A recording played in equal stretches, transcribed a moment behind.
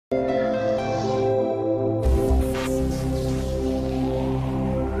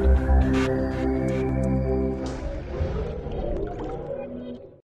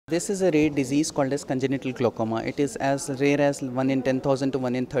This is a rare disease called as congenital glaucoma. It is as rare as 1 in 10,000 to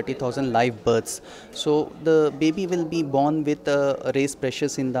 1 in 30,000 live births. So the baby will be born with raised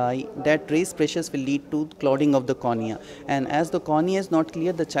pressures in the eye. That raised pressures will lead to clouding of the cornea. And as the cornea is not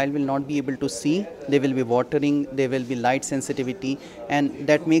clear, the child will not be able to see. There will be watering, there will be light sensitivity, and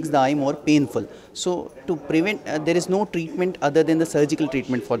that makes the eye more painful. So to prevent, there is no treatment other than the surgical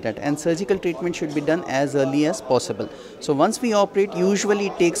treatment for that. And surgical treatment should be done as early as possible. So once we operate, usually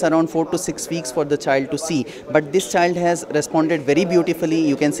it takes around 4 to 6 weeks for the child to see, but this child has responded very beautifully.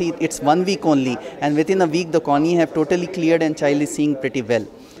 You can see it's 1 week only, and within a week the cornea have totally cleared and child is seeing pretty well.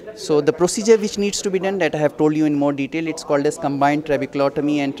 So the procedure which needs to be done, that I have told you in more detail, it's called as combined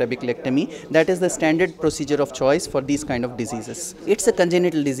trabeculotomy and trabeculectomy. That is the standard procedure of choice for these kind of diseases. It's a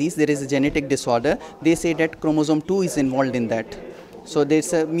congenital disease. There is a genetic disorder. They say that chromosome 2 is involved in that. So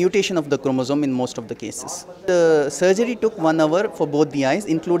there's a mutation of the chromosome in most of the cases. The surgery took 1 hour for both the eyes,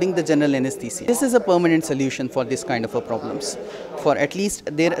 including the general anesthesia. This is a permanent solution for this kind of problems. For at least,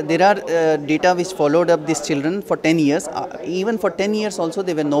 there are data which followed up these children for 10 years. Even for 10 years also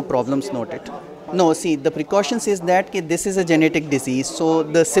there were no problems noted. No, see, the precautions is that this is a genetic disease, so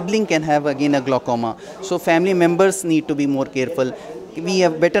the sibling can have again a glaucoma. So family members need to be more careful. We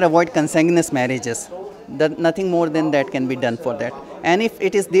have better avoid consanguineous marriages. Nothing more than that can be done for that. And if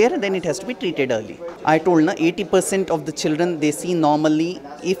it is there, then it has to be treated early. I told 80% of the children, they see normally.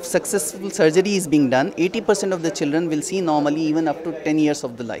 If successful surgery is being done, 80% of the children will see normally even up to 10 years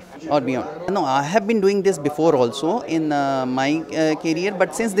of the life or beyond. No, I have been doing this before also in my career,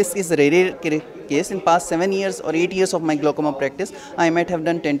 but since this is a rare case, in past 7 years or 8 years of my glaucoma practice, I might have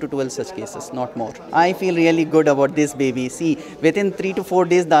done 10 to 12 such cases, not more. I feel really good about this baby. See, within 3 to 4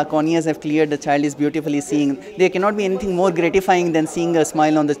 days, the corneas have cleared, the child is beautifully seeing. There cannot be anything more gratifying than seeing a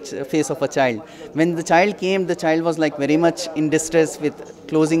smile on the face of a child. When the child came, the child was like very much in distress with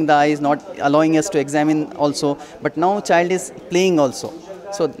closing the eyes, not allowing us to examine also. But now child is playing also.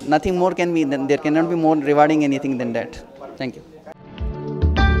 So nothing more can be, there cannot be more rewarding anything than that. Thank you.